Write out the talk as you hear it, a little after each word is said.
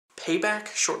Payback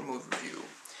short movie review.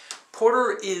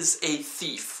 Porter is a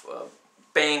thief,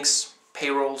 banks,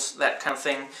 payrolls, that kind of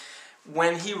thing.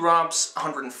 When he robs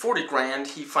 140 grand,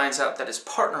 he finds out that his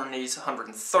partner needs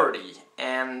 130,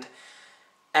 and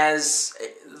as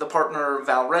the partner,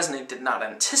 Val Resnick, did not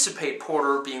anticipate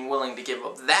Porter being willing to give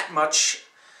up that much,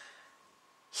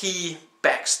 he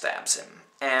backstabs him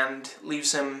and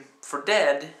leaves him for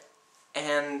dead,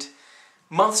 and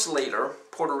months later,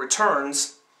 Porter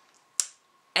returns,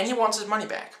 and he wants his money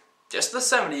back. Just the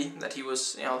 70 that he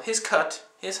was, his cut,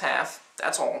 his half,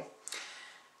 that's all.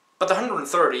 But the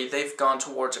 130, they've gone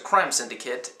towards a crime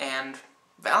syndicate, and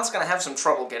Val's going to have some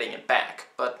trouble getting it back.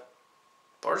 But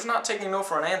Porter's not taking no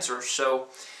for an answer, so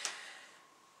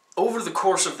over the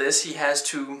course of this, he has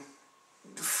to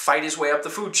fight his way up the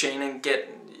food chain and get,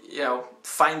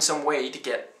 find some way to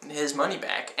get his money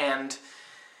back. And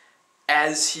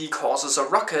as he causes a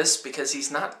ruckus, because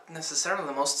he's not necessarily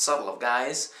the most subtle of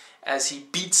guys, as he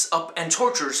beats up and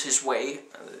tortures his way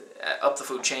up the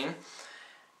food chain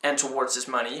and towards his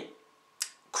money,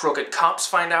 crooked cops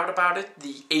find out about it,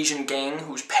 the Asian gang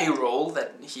whose payroll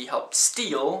that he helped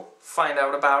steal find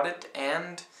out about it,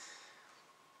 and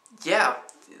yeah,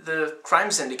 the crime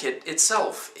syndicate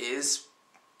itself is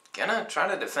gonna try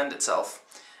to defend itself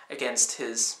against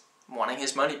his wanting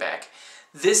his money back.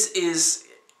 This is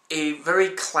a very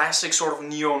classic sort of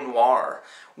neo-noir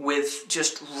with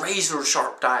just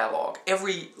razor-sharp dialogue.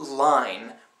 Every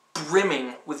line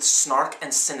brimming with snark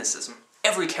and cynicism.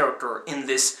 Every character in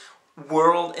this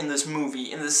world, in this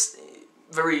movie, in this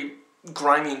very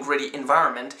grimy and gritty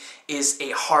environment is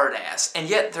a hard ass. And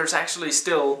yet there's actually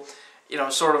still,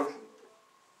 sort of,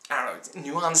 I don't know,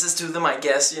 nuances to them, I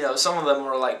guess. Some of them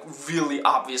are like really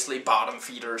obviously bottom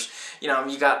feeders. You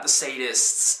got the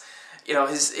sadists.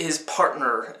 His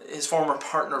partner, his former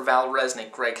partner, Val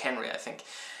Resnick, Greg Henry, I think,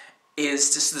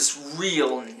 is just this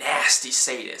real nasty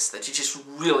sadist that you just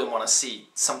really want to see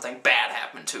something bad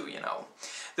happen to,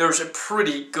 There's a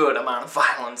pretty good amount of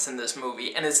violence in this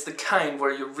movie, and it's the kind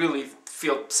where you really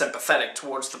feel sympathetic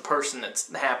towards the person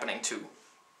it's happening to.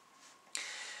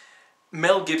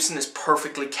 Mel Gibson is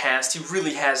perfectly cast. He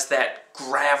really has that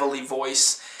gravelly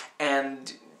voice,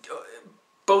 and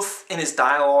both in his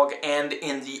dialogue and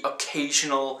in the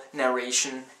occasional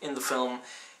narration in the film,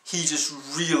 he just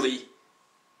really,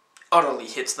 utterly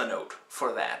hits the note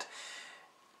for that.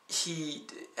 He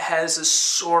has a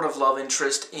sort of love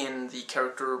interest in the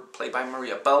character played by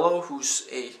Maria Bello, who's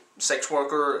a sex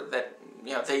worker that,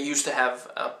 they used to have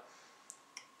a,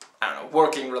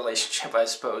 working relationship, I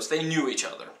suppose. They knew each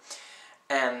other.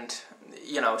 And,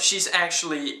 she's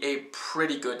actually a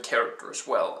pretty good character as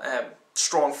well. A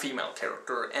strong female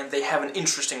character, and they have an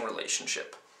interesting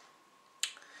relationship.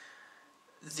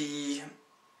 The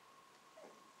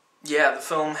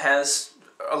film has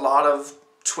a lot of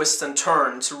twists and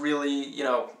turns to really,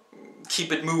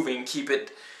 keep it moving, keep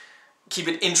it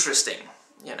interesting,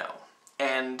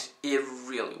 and it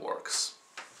really works.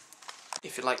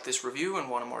 If you like this review and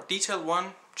want a more detailed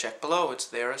one, check below, it's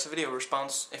there as a video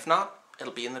response. If not,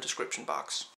 it'll be in the description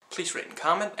box. Please rate and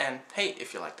comment, and hey,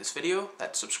 if you like this video,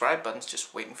 that subscribe button's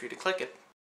just waiting for you to click it.